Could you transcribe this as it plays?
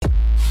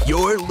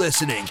You're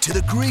listening to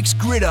the Greeks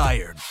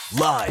Gridiron,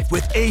 live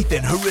with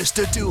Ethan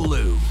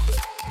Haristadoulou.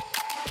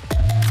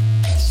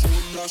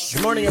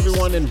 Good morning,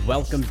 everyone, and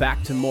welcome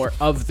back to more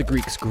of the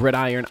Greeks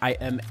Gridiron. I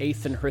am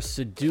Ethan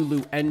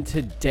Haristadoulou, and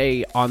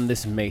today on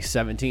this May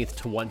 17th,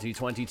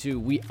 2022,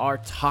 we are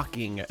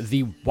talking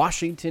the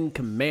Washington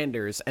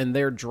Commanders and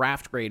their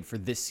draft grade for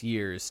this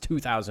year's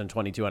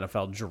 2022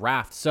 NFL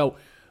Draft. So,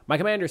 my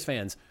Commanders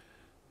fans,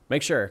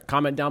 make sure,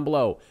 comment down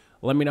below.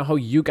 Let me know how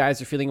you guys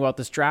are feeling about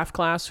this draft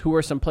class. Who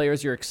are some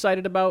players you're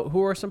excited about?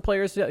 Who are some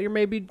players that you're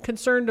maybe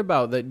concerned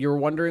about, that you're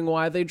wondering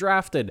why they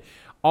drafted?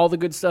 All the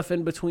good stuff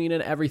in between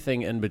and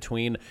everything in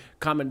between.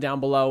 Comment down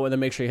below, and then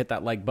make sure you hit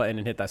that like button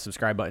and hit that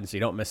subscribe button so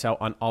you don't miss out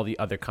on all the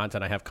other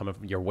content I have coming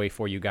your way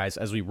for you guys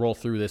as we roll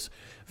through this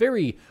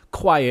very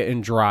quiet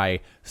and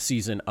dry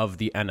season of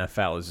the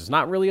NFL. There's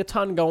not really a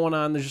ton going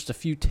on. There's just a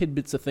few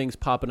tidbits of things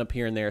popping up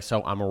here and there,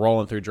 so I'm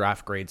rolling through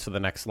draft grades for the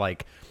next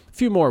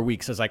few more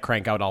weeks as I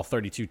crank out all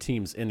 32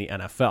 teams in the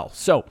NFL.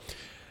 So,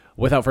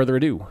 without further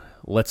ado,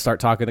 let's start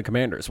talking the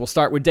Commanders. We'll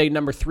start with day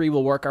number 3.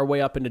 We'll work our way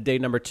up into day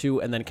number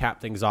 2 and then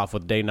cap things off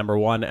with day number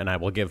 1, and I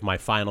will give my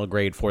final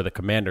grade for the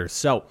Commanders.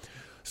 So,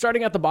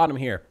 starting at the bottom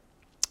here,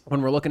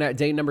 when we're looking at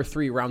day number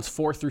 3, rounds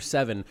 4 through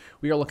 7,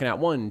 we are looking at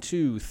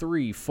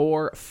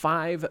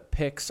 5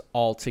 picks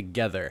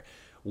altogether.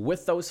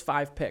 With those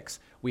 5 picks,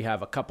 we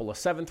have a couple of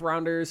 7th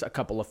rounders, a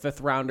couple of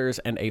 5th rounders,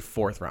 and a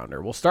 4th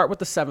rounder. We'll start with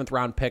the 7th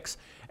round picks,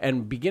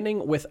 and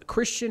beginning with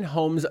Christian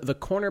Holmes, the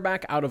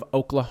cornerback out of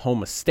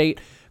Oklahoma State.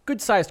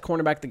 Good-sized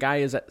cornerback. The guy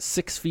is at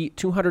 6 feet,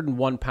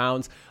 201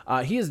 pounds.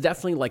 He is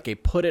definitely like a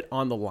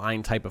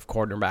put-it-on-the-line type of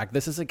cornerback.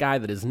 This is a guy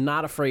that is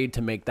not afraid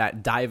to make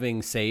that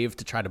diving save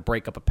to try to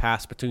break up a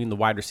pass between the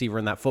wide receiver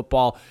and that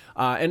football.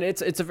 And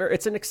it's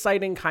an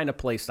exciting kind of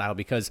play style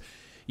because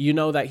you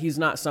know that he's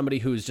not somebody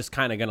who's just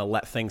kind of going to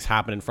let things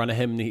happen in front of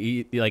him.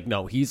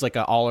 He's like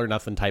an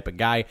all-or-nothing type of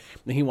guy,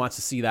 and he wants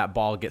to see that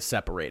ball get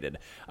separated.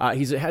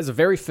 He has a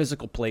very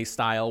physical play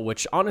style,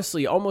 which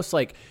honestly almost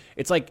like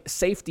it's like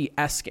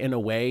safety-esque in a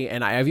way,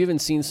 and I've even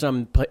seen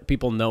some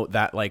people note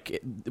that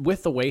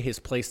with the way his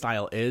play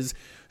style is,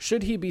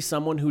 should he be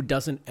someone who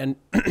doesn't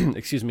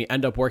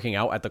end up working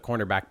out at the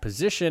cornerback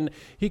position,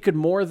 he could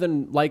more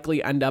than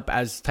likely end up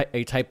as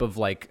a type of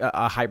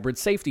a hybrid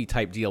safety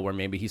type deal where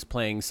maybe he's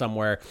playing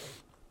somewhere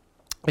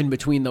in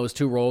between those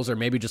two roles, or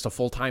maybe just a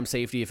full-time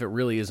safety if it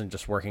really isn't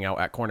just working out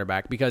at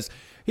cornerback, because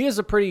he is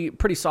a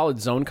pretty solid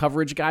zone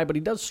coverage guy, but he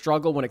does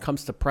struggle when it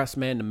comes to press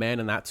man-to-man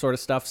and that sort of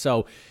stuff,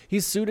 so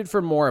he's suited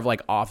for more of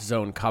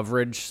off-zone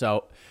coverage,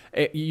 so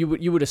you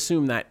would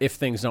assume that if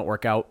things don't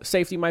work out,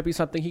 safety might be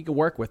something he could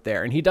work with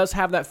there. And he does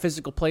have that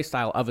physical play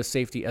style of a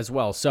safety as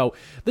well. So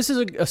this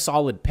is a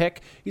solid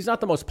pick. He's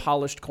not the most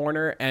polished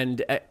corner.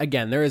 And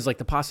again, there is the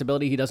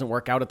possibility he doesn't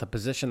work out at the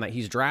position that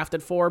he's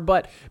drafted for.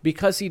 But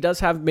because he does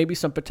have maybe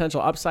some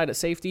potential upside at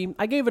safety,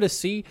 I gave it a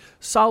C.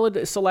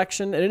 Solid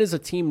selection. And it is a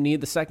team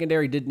need. The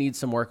secondary did need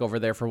some work over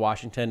there for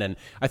Washington. And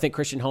I think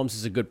Christian Holmes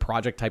is a good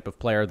project type of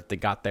player that they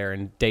got there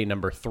in day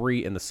number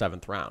 3 in the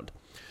 7th round.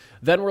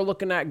 Then we're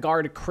looking at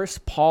guard Chris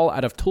Paul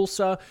out of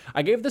Tulsa.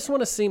 I gave this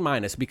one a C-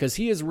 because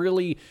he is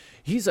really,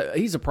 he's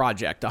a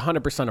project,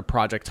 100% a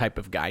project type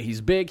of guy. He's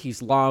big,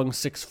 he's long,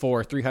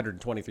 6'4",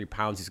 323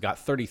 pounds. He's got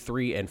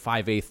 33 and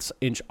 5/8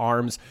 inch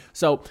arms.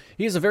 So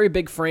he has a very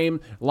big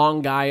frame,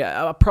 long guy,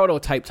 a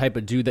prototype type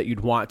of dude that you'd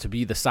want to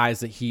be the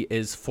size that he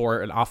is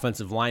for an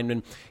offensive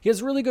lineman. He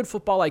has really good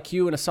football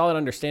IQ and a solid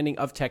understanding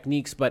of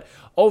techniques, but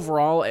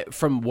overall,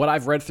 from what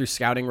I've read through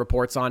scouting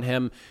reports on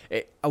him,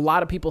 a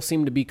lot of people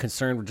seem to be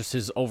concerned with just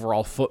his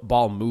overall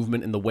football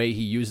movement and the way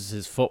he uses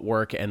his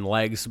footwork and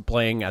legs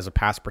playing as a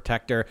pass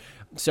protector.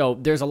 So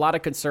there's a lot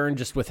of concern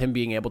just with him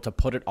being able to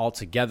put it all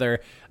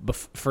together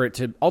for it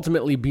to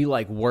ultimately be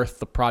worth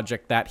the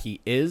project that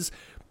he is.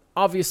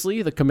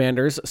 Obviously, the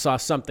Commanders saw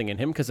something in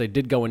him because they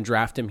did go and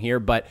draft him here,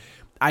 but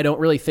I don't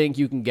really think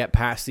you can get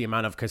past the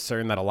amount of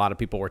concern that a lot of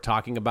people were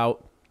talking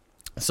about.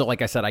 So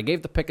like I said, I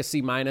gave the pick a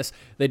C-.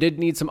 They did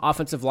need some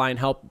offensive line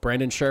help.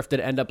 Brandon Scherff did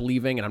end up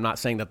leaving, and I'm not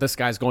saying that this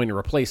guy's going to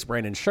replace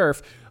Brandon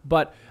Scherff,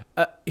 but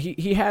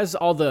he has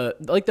all the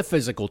the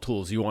physical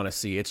tools you want to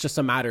see. It's just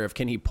a matter of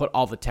can he put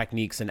all the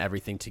techniques and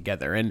everything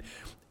together. And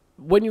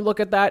when you look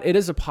at that, it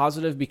is a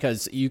positive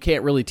because you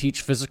can't really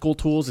teach physical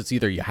tools. It's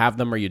either you have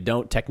them or you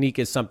don't. Technique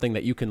is something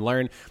that you can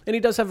learn. And he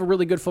does have a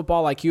really good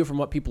football IQ from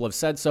what people have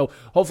said. So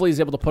hopefully he's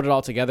able to put it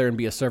all together and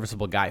be a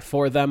serviceable guy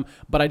for them.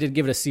 But I did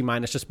give it a C-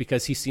 just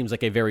because he seems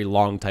like a very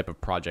long type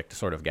of project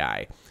sort of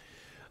guy.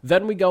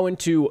 Then we go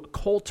into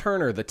Cole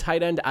Turner, the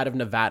tight end out of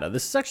Nevada.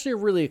 This is actually a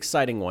really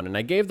exciting one, and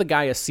I gave the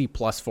guy a C+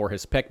 for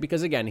his pick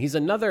because, again, he's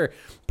another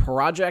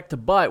project,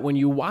 but when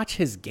you watch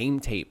his game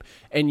tape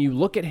and you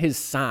look at his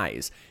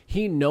size,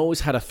 he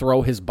knows how to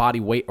throw his body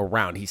weight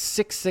around. He's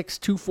 6'6",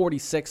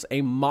 246,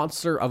 a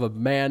monster of a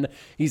man.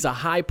 He's a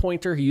high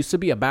pointer. He used to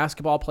be a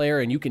basketball player,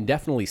 and you can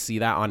definitely see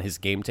that on his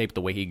game tape,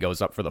 the way he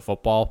goes up for the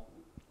football.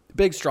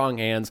 Big, strong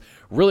hands,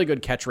 really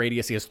good catch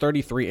radius. He has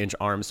 33-inch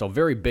arms, so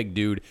very big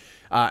dude.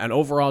 And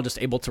overall,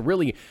 just able to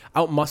really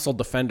outmuscle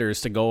defenders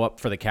to go up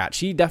for the catch.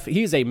 He's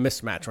a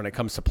mismatch when it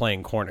comes to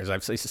playing corners.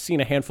 I've seen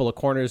a handful of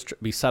corners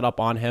be set up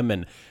on him,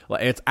 and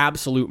it's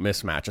absolute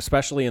mismatch,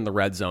 especially in the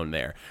red zone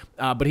there.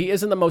 But he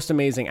isn't the most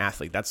amazing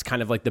athlete. That's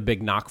kind of like the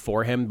big knock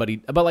for him. But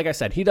like I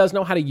said, he does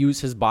know how to use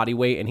his body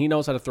weight, and he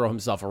knows how to throw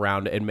himself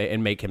around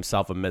and make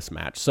himself a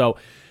mismatch. So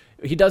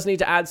he does need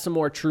to add some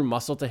more true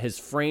muscle to his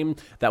frame.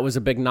 That was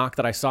a big knock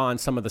that I saw on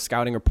some of the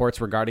scouting reports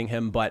regarding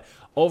him. But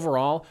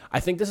overall, I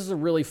think this is a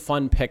really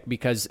fun pick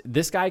because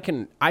this guy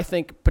can, I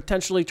think,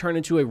 potentially turn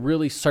into a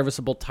really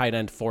serviceable tight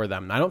end for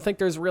them. I don't think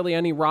there's really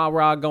any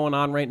rah-rah going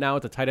on right now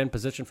at the tight end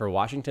position for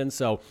Washington.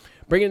 So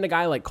bringing in a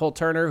guy like Cole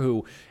Turner,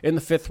 who in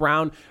the 5th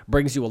round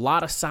brings you a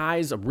lot of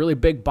size, a really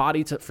big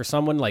body for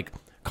someone like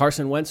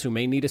Carson Wentz, who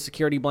may need a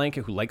security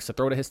blanket, who likes to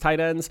throw to his tight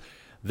ends.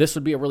 This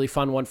would be a really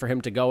fun one for him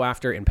to go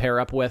after and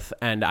pair up with,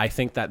 and I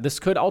think that this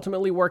could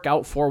ultimately work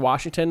out for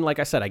Washington. Like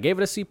I said, I gave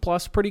it a C+,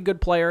 pretty good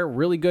player,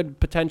 really good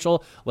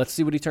potential. Let's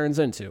see what he turns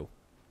into.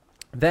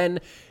 Then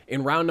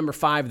in round number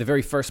 5, the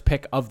very first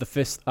pick of the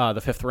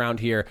fifth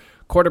round here,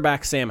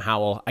 quarterback Sam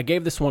Howell. I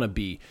gave this one a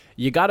B.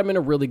 You got him in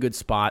a really good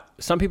spot.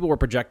 Some people were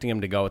projecting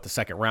him to go at the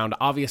 2nd round.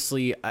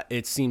 Obviously,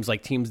 it seems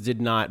like teams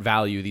did not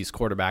value these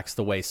quarterbacks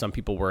the way some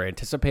people were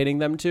anticipating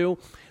them to.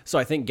 So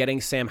I think getting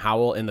Sam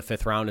Howell in the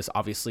 5th round is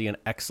obviously an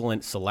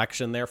excellent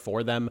selection there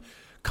for them.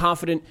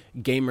 Confident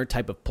gamer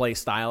type of play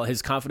style.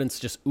 His confidence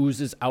just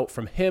oozes out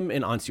from him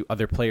and onto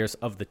other players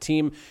of the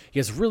team. He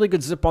has really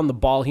good zip on the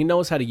ball. He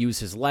knows how to use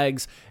his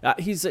legs.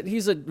 He's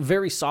a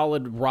very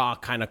solid, raw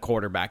kind of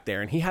quarterback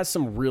there, and he has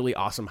some really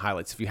awesome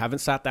highlights. If you haven't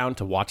sat down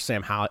to watch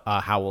Sam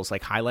Howell's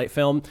highlight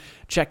film,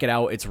 check it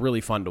out. It's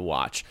really fun to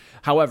watch.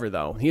 However,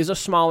 though, he is a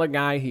smaller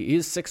guy. He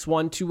is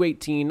 6'1",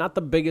 218, not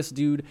the biggest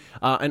dude,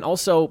 and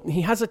also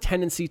he has a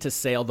tendency to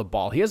sail the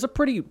ball. He has a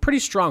pretty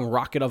strong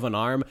rocket of an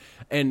arm,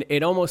 and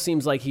it almost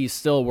seems like he's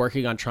still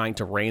working on trying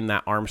to rein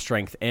that arm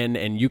strength in,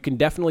 and you can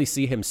definitely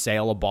see him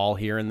sail a ball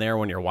here and there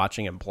when you're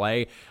watching him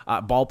play.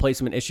 Ball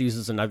placement issues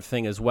is another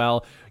thing as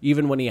well.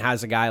 Even when he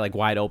has a guy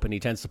wide open, he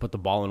tends to put the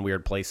ball in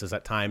weird places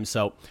at times.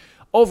 So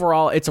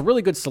overall, it's a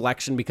really good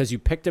selection because you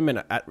picked him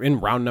in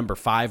round number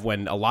 5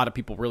 when a lot of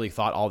people really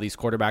thought all these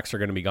quarterbacks are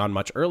going to be gone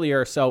much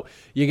earlier. So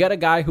you get a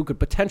guy who could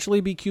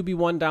potentially be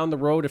QB1 down the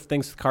road if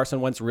things with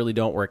Carson Wentz really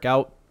don't work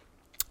out.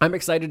 I'm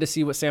excited to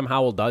see what Sam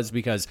Howell does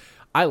because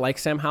I like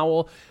Sam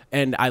Howell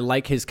and I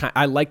like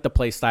the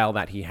play style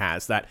that he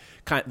has, that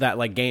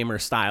gamer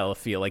style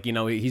feel.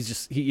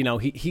 He's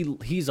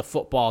a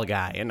football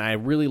guy, and I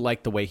really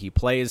like the way he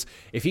plays.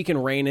 If he can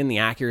rein in the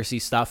accuracy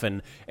stuff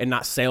and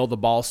not sail the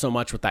ball so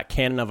much with that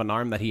cannon of an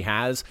arm that he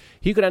has,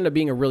 he could end up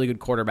being a really good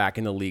quarterback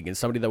in the league and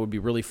somebody that would be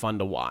really fun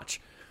to watch.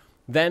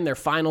 Then their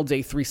final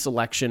day 3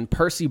 selection,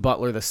 Percy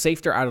Butler, the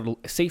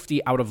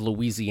safety out of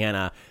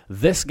Louisiana.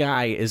 This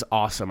guy is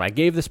awesome. I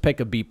gave this pick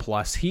a B+.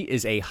 He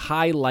is a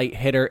highlight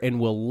hitter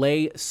and will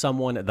lay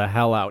someone the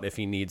hell out if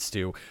he needs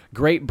to.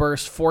 Great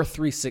burst,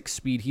 4.36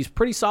 speed. He's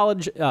pretty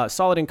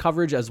solid in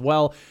coverage as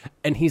well,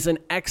 and he's an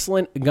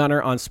excellent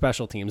gunner on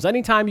special teams.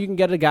 Anytime you can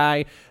get a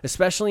guy,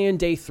 especially in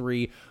day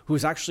 3,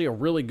 who's actually a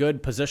really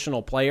good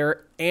positional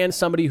player and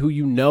somebody who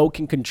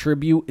can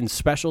contribute in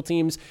special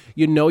teams,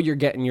 you're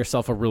getting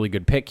yourself a really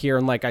good pick here.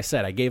 And like I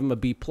said, I gave him a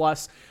B+.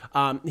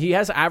 He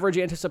has average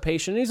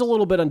anticipation. He's a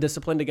little bit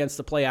undisciplined against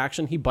the play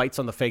action. He bites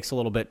on the fakes a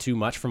little bit too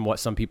much from what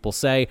some people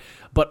say.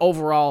 But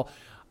overall,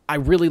 I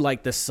really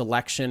like this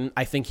selection.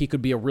 I think he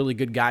could be a really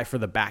good guy for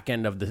the back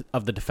end of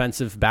the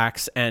defensive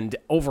backs. And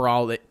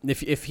overall,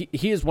 if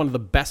he is one of the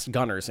best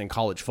gunners in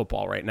college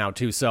football right now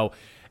too. So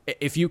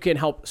if you can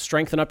help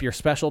strengthen up your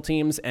special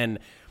teams, and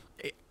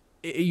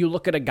you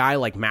look at a guy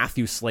like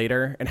Matthew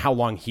Slater and how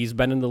long he's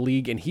been in the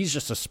league, and he's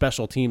just a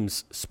special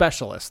teams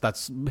specialist.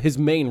 That's his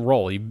main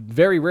role.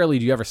 Very rarely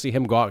do you ever see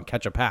him go out and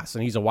catch a pass,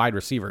 and he's a wide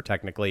receiver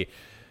technically.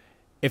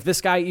 If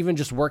this guy even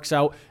just works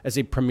out as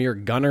a premier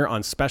gunner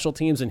on special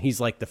teams and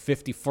he's like the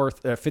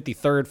 53rd,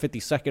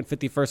 52nd,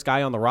 51st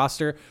guy on the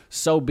roster,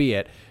 so be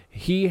it.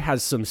 He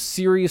has some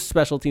serious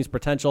special teams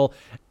potential,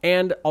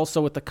 and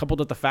also coupled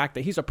with the fact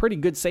that he's a pretty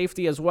good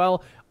safety as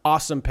well.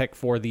 Awesome pick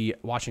for the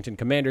Washington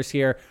Commanders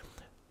here.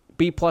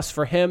 B+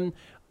 for him.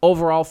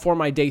 Overall, for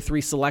my day 3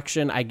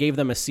 selection, I gave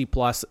them a C+.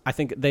 I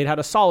think they'd had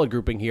a solid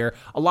grouping here.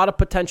 A lot of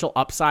potential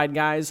upside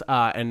guys,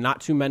 and not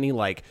too many.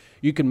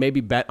 You can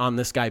maybe bet on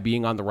this guy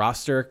being on the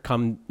roster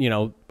come,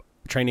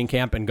 training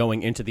camp and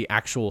going into the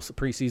actual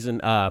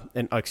preseason,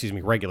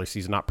 regular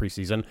season, not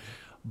preseason.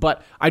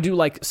 But I do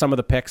like some of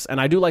the picks,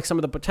 and I do like some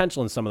of the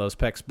potential in some of those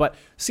picks. But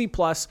C+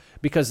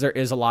 because there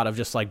is a lot of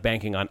just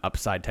banking on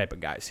upside type of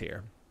guys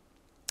here.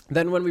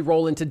 Then when we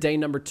roll into day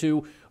number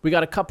 2, we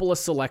got a couple of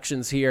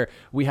selections here.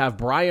 We have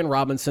Brian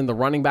Robinson, the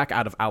running back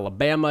out of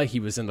Alabama. He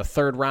was in the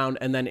 3rd round.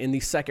 And then in the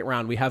 2nd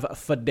round, we have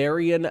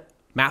Phidarian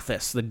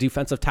Mathis, the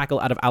defensive tackle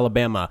out of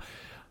Alabama.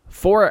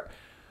 For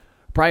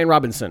Brian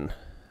Robinson,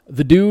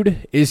 the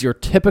dude is your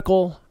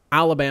typical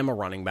Alabama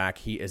running back.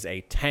 He is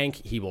a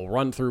tank. He will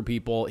run through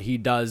people. He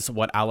does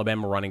what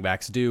Alabama running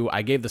backs do.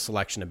 I gave the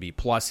selection a B+.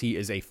 He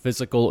is a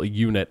physical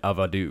unit of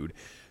a dude.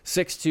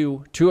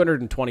 6'2",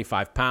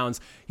 225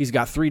 pounds. He's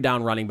got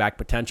 3-down running back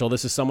potential.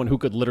 This is someone who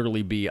could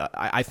literally be,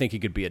 I think he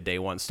could be a day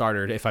one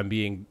starter, if I'm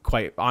being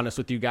quite honest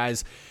with you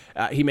guys.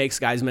 He makes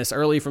guys miss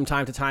early from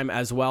time to time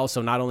as well,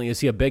 so not only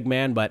is he a big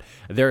man, but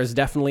there is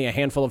definitely a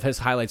handful of his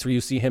highlights where you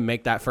see him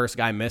make that first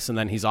guy miss, and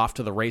then he's off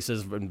to the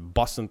races and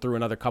busting through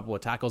another couple of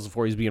tackles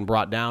before he's being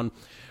brought down.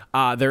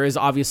 There is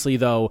obviously,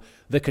 though,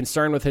 the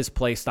concern with his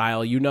play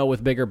style. You know,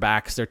 with bigger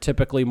backs, they're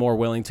typically more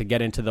willing to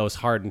get into those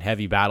hard and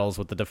heavy battles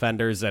with the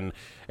defenders, and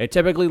it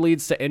typically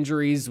leads to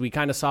injuries. We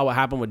kind of saw what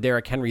happened with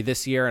Derrick Henry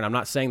this year, and I'm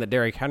not saying that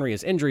Derrick Henry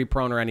is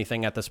injury-prone or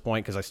anything at this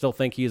point, because I still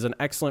think he is an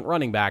excellent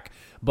running back,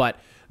 but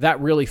that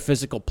really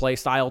physical play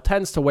style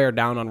tends to wear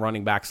down on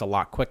running backs a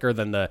lot quicker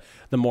than the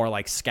more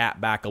like scat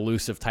back,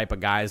 elusive type of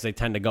guys. They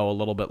tend to go a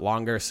little bit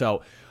longer,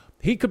 so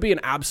he could be an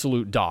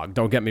absolute dog,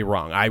 don't get me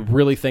wrong. I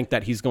really think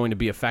that he's going to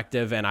be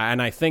effective, and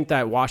I think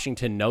that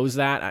Washington knows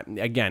that.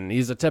 Again,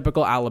 he's a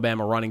typical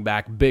Alabama running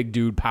back, big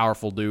dude,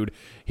 powerful dude.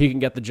 He can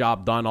get the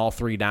job done all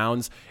 3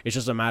 downs. It's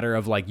just a matter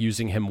of like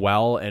using him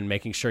well and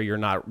making sure you're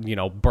not,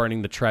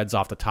 burning the treads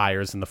off the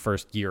tires in the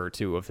first year or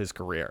two of his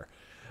career.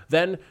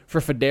 Then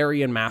for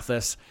Phidarian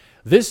Mathis,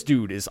 this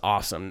dude is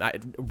awesome.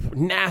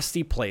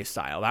 Nasty play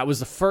style. That was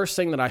the first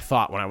thing that I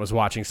thought when I was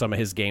watching some of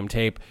his game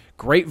tape.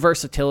 Great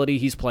versatility.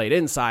 He's played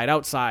inside,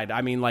 outside.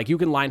 I mean, like, you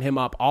can line him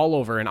up all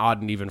over in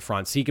odd and even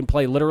fronts. He can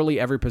play literally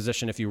every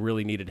position if you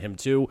really needed him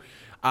to.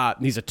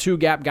 He's a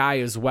 2-gap guy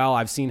as well.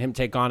 I've seen him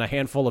take on a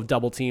handful of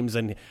double teams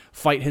and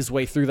fight his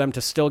way through them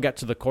to still get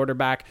to the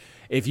quarterback.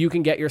 If you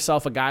can get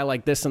yourself a guy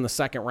like this in the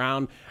second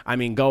round, I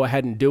mean, go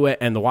ahead and do it,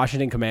 and the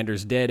Washington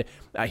Commanders did.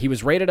 He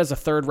was rated as a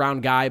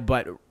 3rd-round guy,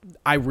 but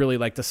I really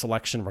like the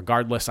selection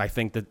regardless. I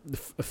think that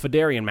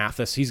Phidarian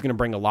Mathis, he's going to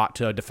bring a lot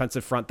to a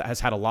defensive front that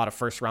has had a lot of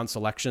first-round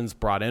selections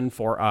brought in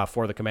for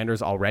the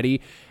Commanders already,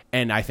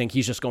 and I think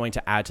he's just going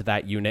to add to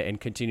that unit and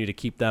continue to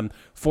keep them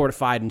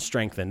fortified and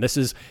strengthened. This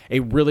is a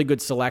really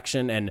good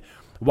selection, and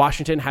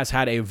Washington has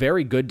had a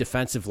very good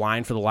defensive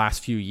line for the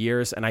last few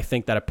years, and I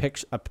think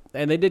that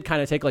and they did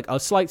kind of take like a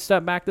slight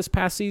step back this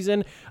past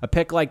season. A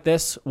pick like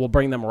this will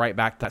bring them right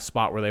back to that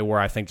spot where they were,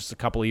 I think, just a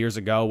couple of years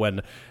ago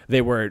when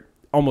they were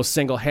almost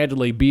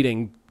single-handedly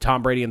beating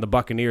Tom Brady and the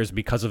Buccaneers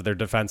because of their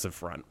defensive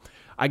front.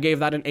 I gave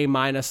that an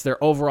A-.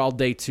 Their overall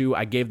day 2,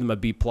 I gave them a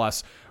B+.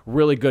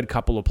 Really good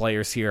couple of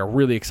players here.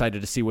 Really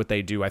excited to see what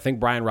they do. I think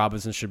Brian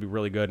Robinson should be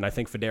really good, and I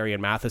think Phidarian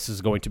Mathis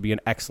is going to be an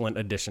excellent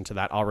addition to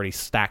that already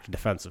stacked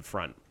defensive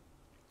front.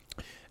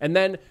 And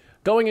then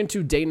going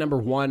into day number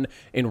 1,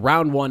 in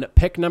round 1,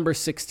 pick number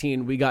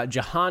 16, we got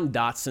Jahan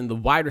Dotson, the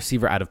wide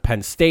receiver out of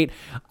Penn State.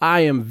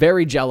 I am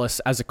very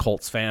jealous as a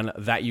Colts fan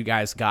that you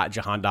guys got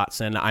Jahan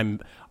Dotson. I'm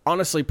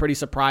honestly pretty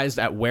surprised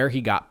at where he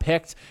got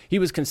picked. He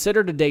was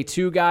considered a day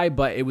 2 guy,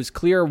 but it was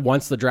clear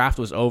once the draft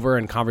was over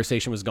and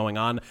conversation was going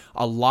on,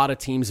 a lot of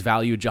teams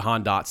valued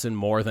Jahan Dotson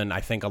more than I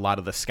think a lot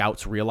of the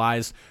scouts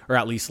realized, or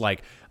at least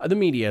like the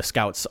media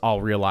scouts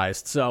all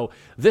realized. So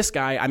this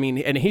guy, I mean,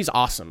 and he's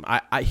awesome.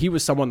 He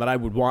was someone that I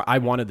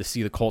wanted to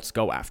see the Colts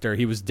go after.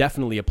 He was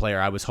definitely a player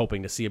I was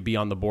hoping to see be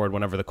on the board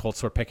whenever the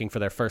Colts were picking for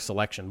their first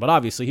selection, but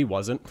obviously he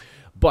wasn't.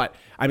 But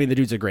I mean, the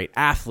dude's a great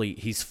athlete.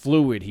 He's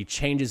fluid. He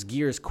changes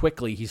gears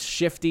quickly. He's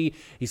shifty.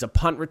 He's a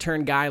punt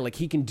return guy. Like,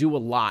 he can do a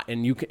lot,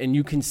 and you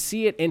can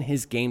see it in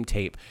his game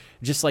tape.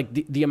 Just like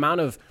the amount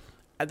of,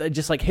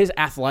 just like his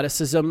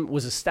athleticism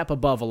was a step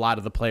above a lot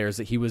of the players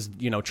that he was,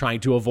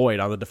 trying to avoid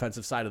on the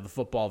defensive side of the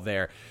football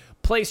there.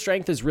 Play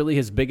strength is really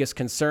his biggest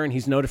concern.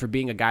 He's noted for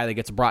being a guy that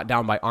gets brought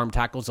down by arm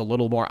tackles a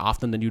little more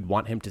often than you'd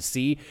want him to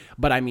see.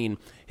 But I mean,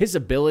 his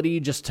ability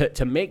just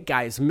to make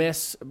guys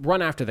miss,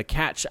 run after the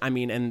catch. I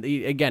mean, and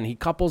again, he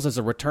couples as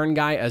a return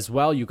guy as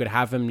well. You could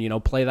have him,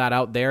 play that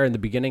out there in the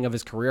beginning of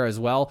his career as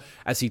well,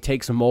 as he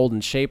takes mold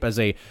and shape as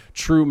a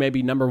true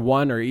maybe number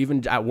 1 or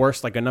even at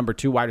worst like a number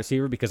 2 wide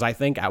receiver, because I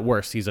think at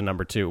worst he's a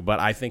number 2, but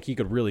I think he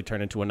could really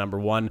turn into a number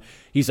 1.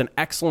 He's an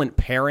excellent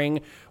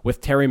pairing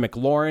with Terry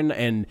McLaurin,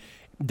 and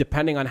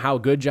depending on how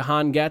good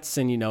Jahan gets,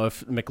 and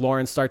if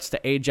McLaurin starts to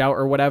age out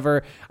or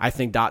whatever, I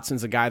think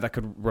Dotson's a guy that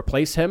could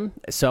replace him.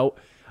 So,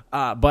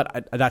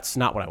 but that's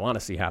not what I want to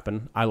see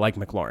happen. I like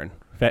McLaurin.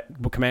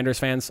 Commanders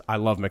fans, I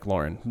love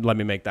McLaurin. Let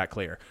me make that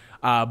clear.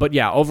 But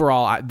yeah,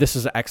 overall, this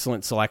is an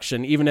excellent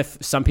selection. Even if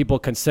some people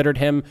considered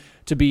him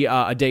to be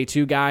a day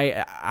 2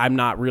 guy, I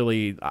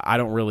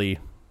don't really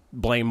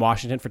blame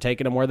Washington for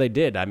taking him where they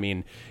did. I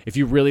mean, if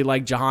you really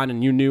like Jahan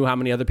and you knew how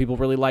many other people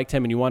really liked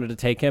him and you wanted to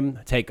take him,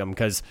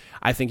 because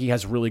I think he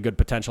has really good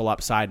potential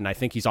upside, and I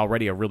think he's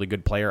already a really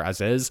good player as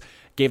is.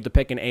 Gave the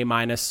pick an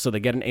A-, so they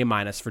get an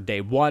A- for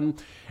day 1.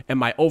 And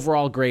my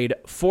overall grade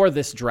for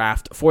this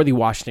draft for the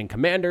Washington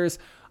Commanders,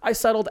 I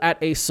settled at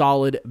a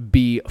solid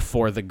B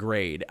for the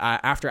grade.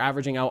 After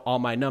averaging out all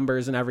my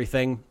numbers and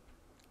everything,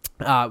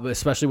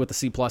 especially with the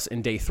C plus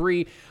in day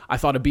 3. I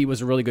thought a B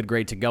was a really good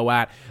grade to go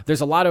at.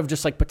 There's a lot of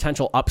just like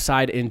potential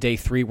upside in day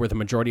 3 where the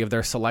majority of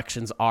their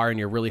selections are, and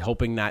you're really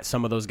hoping that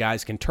some of those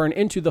guys can turn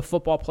into the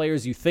football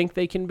players you think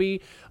they can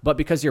be. But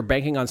because you're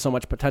banking on so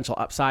much potential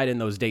upside in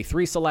those day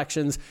 3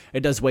 selections,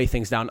 it does weigh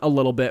things down a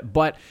little bit.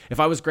 But if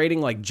I was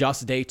grading like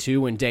just day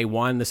 2 and day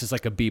 1, this is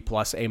like a B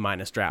plus, A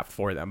minus draft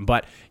for them.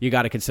 But you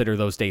got to consider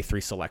those day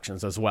 3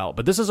 selections as well.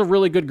 But this is a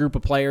really good group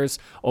of players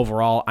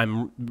overall.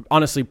 I'm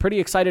honestly pretty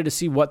excited to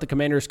see what the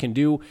Commanders can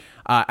do.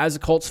 As a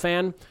Colts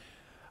fan,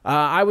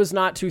 I was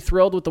not too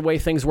thrilled with the way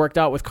things worked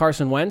out with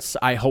Carson Wentz.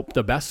 I hope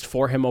the best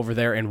for him over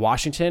there in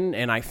Washington,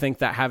 and I think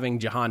that having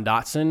Jahan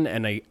Dotson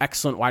and an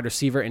excellent wide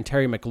receiver in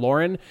Terry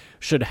McLaurin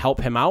should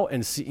help him out,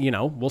 and see,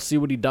 we'll see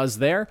what he does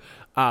there.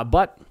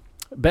 But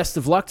best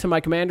of luck to my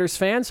Commanders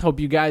fans. Hope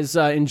you guys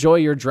enjoy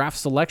your draft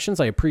selections.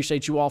 I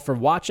appreciate you all for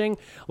watching.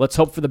 Let's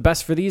hope for the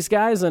best for these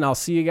guys, and I'll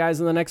see you guys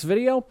in the next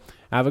video.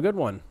 Have a good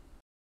one.